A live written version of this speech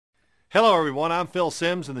Hello, everyone. I'm Phil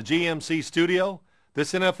Simms in the GMC studio.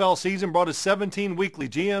 This NFL season brought us 17 weekly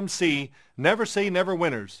GMC Never Say Never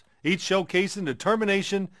winners, each showcasing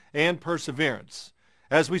determination and perseverance.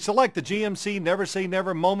 As we select the GMC Never Say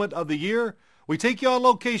Never moment of the year, we take you on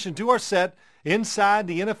location to our set inside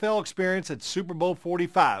the NFL experience at Super Bowl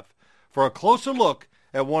 45 for a closer look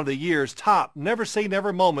at one of the year's top Never Say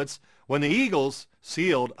Never moments when the Eagles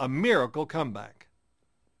sealed a miracle comeback.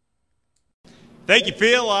 Thank you,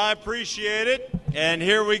 Phil. I appreciate it. And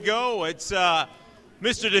here we go. It's Mr.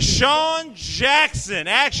 Deshaun Jackson.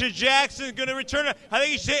 Action Jackson going to return it. I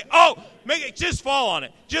think he should say, make it, just fall on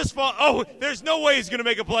it. Just fall. Oh, there's no way he's going to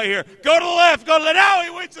make a play here. Go to the left. Go to the now. He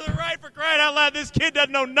went to the right for crying out loud. This kid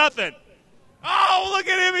doesn't know nothing. Oh, look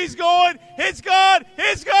at him. He's going. It's gone.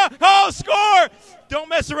 It's gone. Oh, score. Don't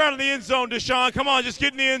mess around in the end zone, Deshaun. Come on, just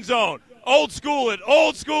get in the end zone. Old school it.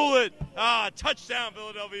 Old school it. Touchdown,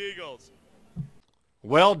 Philadelphia Eagles.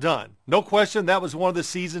 Well done. No question that was one of the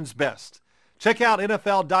season's best. Check out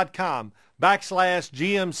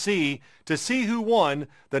NFL.com/GMC to see who won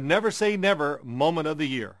the Never Say Never moment of the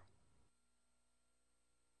year.